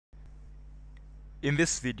In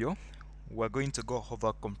this video, we're going to go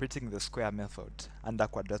over completing the square method under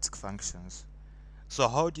quadratic functions. So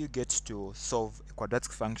how do you get to solve a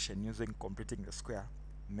quadratic function using completing the square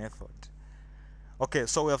method? Okay,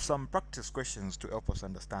 so we have some practice questions to help us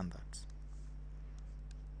understand that.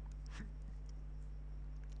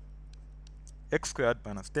 X squared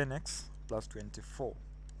minus 10x plus 24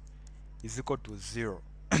 is equal to 0.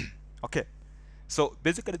 Okay, so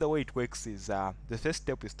basically the way it works is the first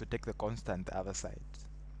step is to take the constant the other side.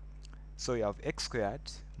 So you have x squared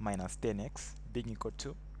minus 10x being equal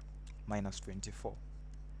to minus 24.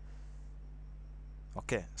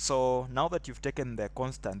 Okay, so now that you've taken the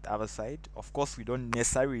constant other side, of course we don't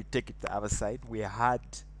necessarily take it the other side, we add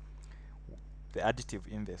the additive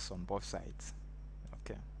inverse on both sides.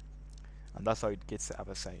 Okay, and that's how it gets the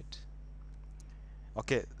other side.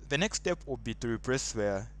 Okay, the next step will be to replace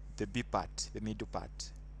the b part, the middle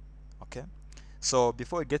part. Okay, so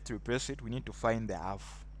before we get to replace it, we need to find the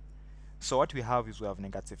half. So what we have is we have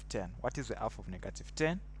negative 10. What is the half of negative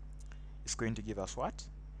 10? It's going to give us what?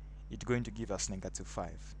 It's going to give us negative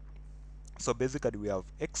 5. So basically we have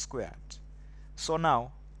x squared. So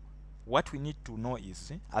now what we need to know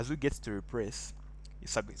is, as we get to replace,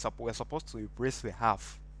 we're supposed to replace the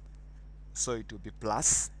half. So it will be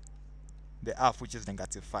plus the half, which is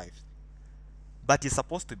negative 5. But it's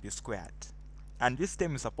supposed to be squared. And this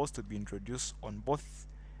term is supposed to be introduced on both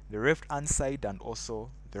the left hand side and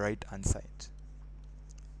also the right hand side.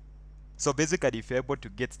 So basically if you're able to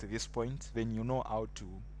get to this point, then you know how to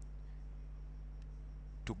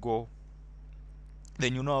go,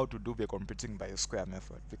 then you know how to do the completing by a square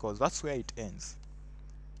method, because that's where it ends.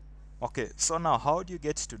 Okay, so now how do you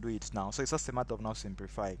get to do it now? So it's just a matter of now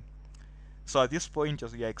simplifying. So at this point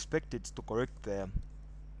you are expected to correct the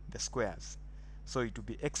squares. So it will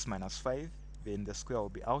be x minus 5, then the square will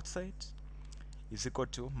be outside, is equal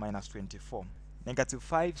to minus 24. Negative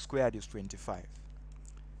 5 squared is 25.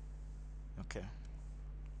 Okay,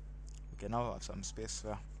 we can now have some space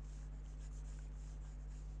there.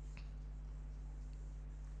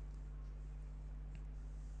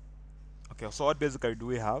 Okay, so what basically do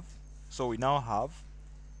we have? So we now have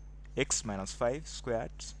x minus 5 squared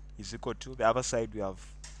is equal to, the other side we have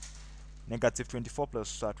negative 24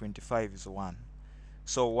 plus 25 is 1.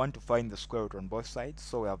 So we want to find the square root on both sides.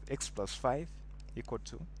 So we have x plus 5 equal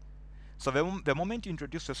to, so the moment you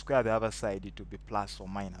introduce the square the other side, it will be plus or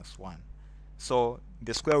minus 1. So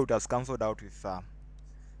the square root has cancelled out with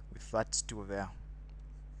that 2 there.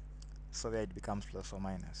 So there it becomes plus or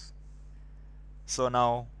minus. So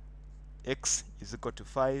now x is equal to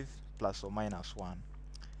 5 plus or minus 1.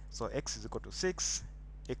 So x is equal to 6,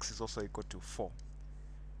 x is also equal to 4.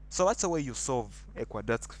 So that's the way you solve a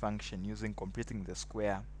quadratic function using completing the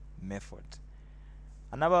square method.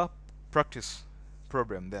 Another practice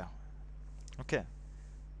problem there. Okay,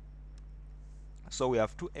 so we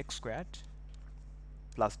have 2x squared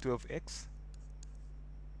plus 12x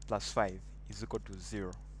plus 5 is equal to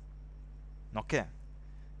 0. Okay,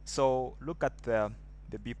 so look at the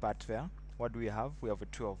b part there. What do we have? We have a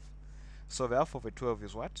 12. So the half of a 12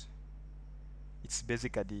 is what? It's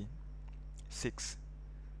basically 6.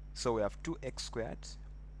 So we have 2x squared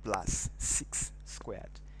plus 6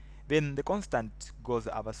 squared. Then the constant goes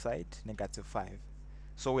the other side, negative 5.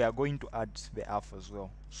 So we are going to add the half as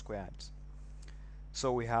well, squared.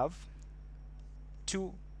 So we have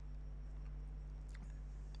 2.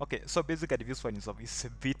 Okay, so basically this one is a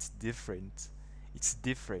bit different. It's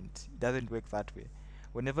different. It doesn't work that way.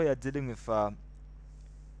 Whenever you're dealing with a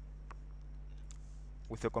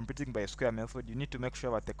completing by a square method, you need to make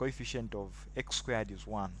sure that the coefficient of x squared is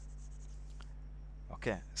 1.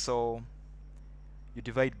 Okay, so you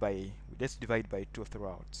divide by, let's divide by 2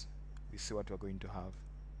 throughout. We see what we're going to have.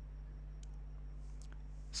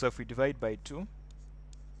 So if we divide by 2,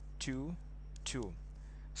 2, 2.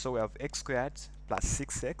 So we have x squared plus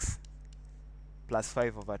 6x plus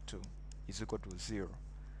 5 over 2 is equal to 0.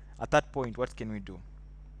 At that point, what can we do?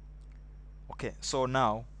 Okay, so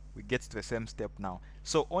now we get to the same step now.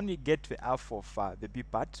 So only get the half of the b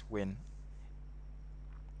part when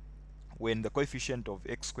the coefficient of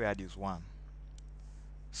x squared is 1.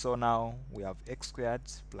 So now we have x squared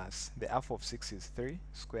plus the half of 6 is 3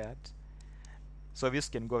 squared. So this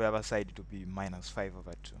can go the other side to be minus 5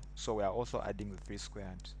 over 2. So we are also adding the 3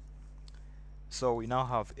 squared. So we now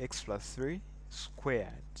have x plus 3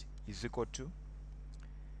 squared is equal to,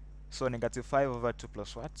 so negative 5 over 2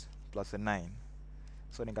 plus what? Plus a 9.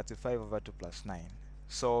 So negative 5 over 2 plus 9.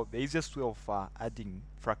 So the easiest way of adding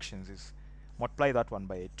fractions is multiply that one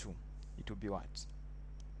by a 2. It will be what?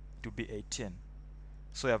 It will be 18.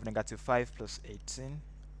 So you have negative 5 plus 18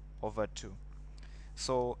 over 2.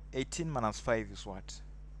 So 18 minus 5 is what?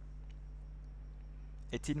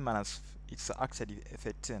 18 minus, it's actually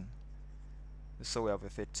 13. So we have a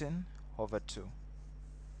 13 over 2.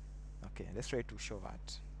 Okay, let's try to show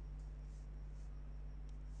that.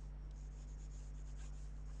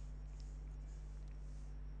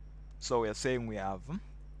 So we are saying we have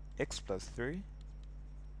x plus 3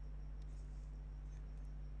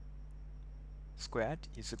 squared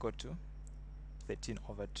is equal to 13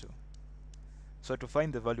 over 2. So to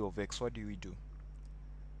find the value of x, what do we do?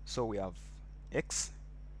 So we have x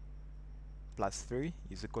plus 3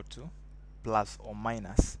 is equal to plus or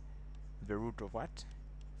minus the root of what?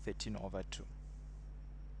 13 over 2.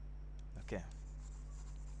 Okay.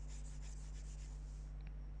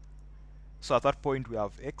 So at that point we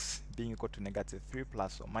have x being equal to negative 3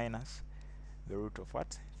 plus or minus the root of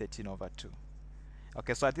what? 13 over 2.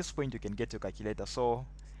 Okay, so at this point you can get your calculator. So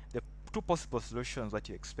the two possible solutions that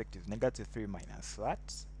you expect is negative 3 minus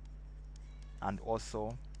that and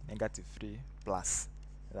also negative 3 plus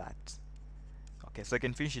that. Okay, so you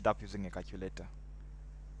can finish it up using a calculator.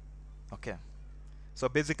 Okay, so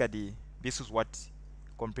basically this is what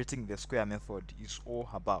completing the square method is all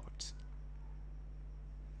about.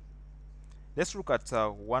 Let's look at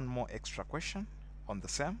one more extra question on the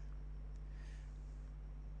same.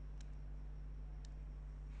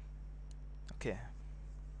 Okay.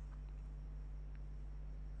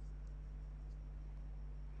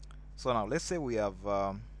 So now let's say we have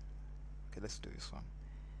okay, let's do this one.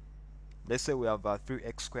 Let's say we have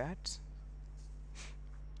 3x squared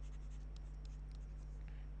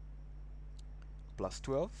plus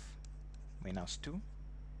 12 minus 2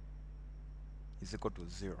 is equal to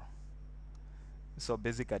 0. So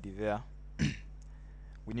basically there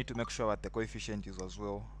we need to make sure that the coefficient is as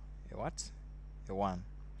well a what? A 1.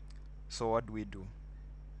 So what do we do?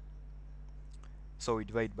 So we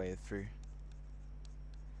divide by 3.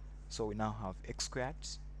 So we now have x squared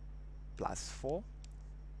plus 4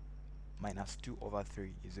 minus 2 over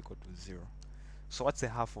 3 is equal to 0. So what's the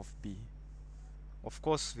half of b? Of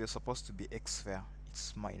course, we're supposed to be x there.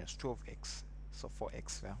 It's minus 12x. So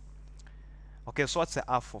 4x there. Okay, so what's the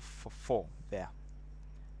half of 4 there?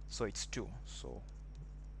 So it's 2. So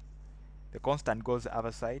the constant goes the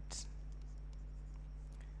other side.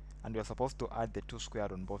 And we're supposed to add the 2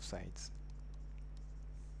 squared on both sides.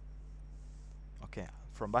 Okay,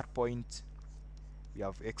 from that point, we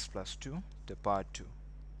have x plus 2 to the power 2.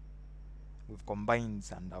 We've combined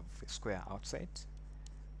and have a square outside.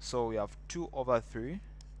 So we have 2 over 3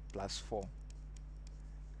 plus 4.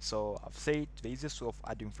 So I've said the easiest way of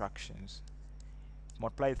adding fractions.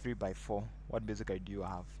 Multiply 3 by 4. What basically do you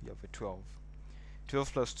have? You have a 12.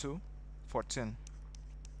 12 plus 2, 14.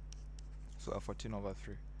 So a 14 over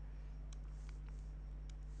 3.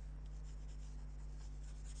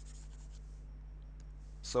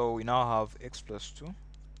 So we now have x plus 2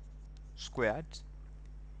 squared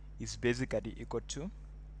is basically equal to,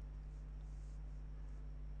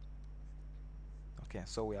 okay,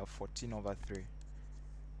 so we have 14 over 3.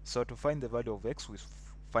 So to find the value of x, we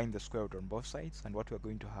find the square root on both sides, and what we're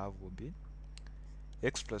going to have will be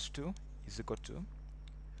x plus 2 is equal to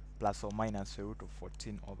plus or minus the root of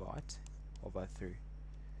 14 over what? Over 3.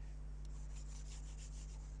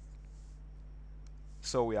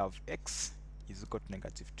 So we have x is equal to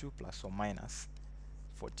negative 2 plus or minus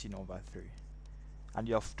 14 over 3. And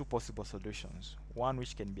you have two possible solutions. One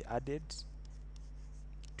which can be added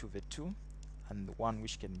to the 2 and one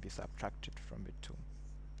which can be subtracted from the 2.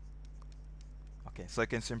 Okay, so you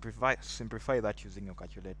can simplify that using your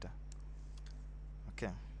calculator.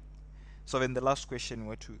 Okay. So then the last question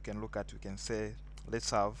what we can look at, we can say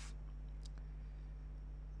let's have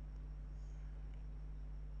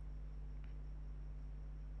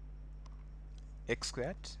x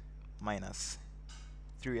squared minus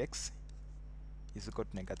 3x is equal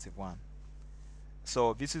to negative 1.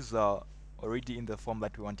 So this is already in the form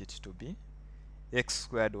that we want it to be. X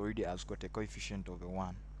squared already has got a coefficient of a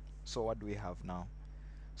 1. So what do we have now?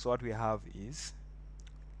 So what we have is,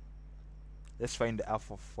 let's find the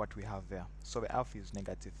half of what we have there. So the half is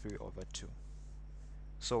negative 3 over 2.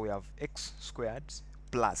 So we have x squared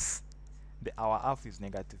plus our half is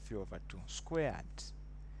negative 3 over 2 squared.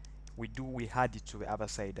 We add it to the other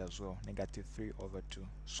side as well, negative 3 over 2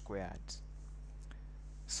 squared.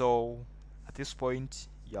 So at this point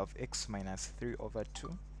you have x minus 3 over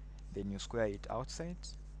 2, then you square it outside,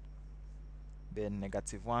 then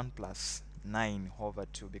negative 1 plus 9 over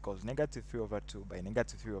 2, because negative 3 over 2 by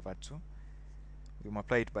negative 3 over 2, we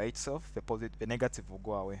multiply it by itself, the negative will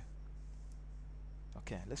go away.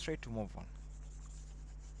 Okay, let's try to move on.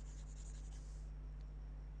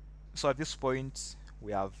 So at this point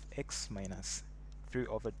we have x minus 3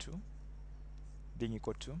 over 2 being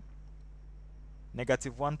equal to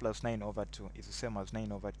negative 1 plus 9 over 2 is the same as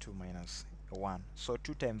 9 over 2 minus 1. So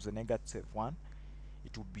 2 times the negative 1,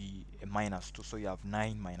 it will be a minus 2. So you have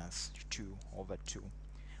 9 minus 2 over 2,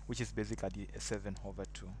 which is basically a 7 over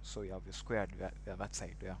 2. So you have a squared that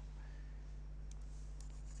side there.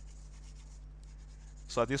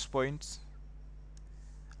 So at this point,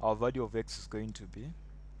 our value of x is going to be,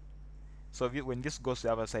 so when this goes to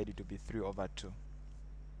the other side, it will be 3 over 2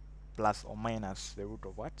 plus or minus the root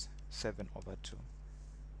of what? 7 over 2.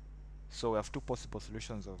 So we have two possible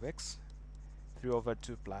solutions of x, 3 over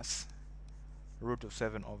 2 plus root of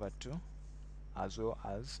 7 over 2, as well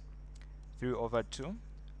as 3 over 2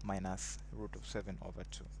 minus root of 7 over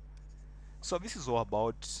 2. So this is all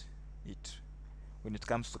about it when it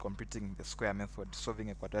comes to computing the square method, solving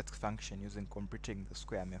a quadratic function using computing the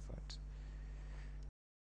square method.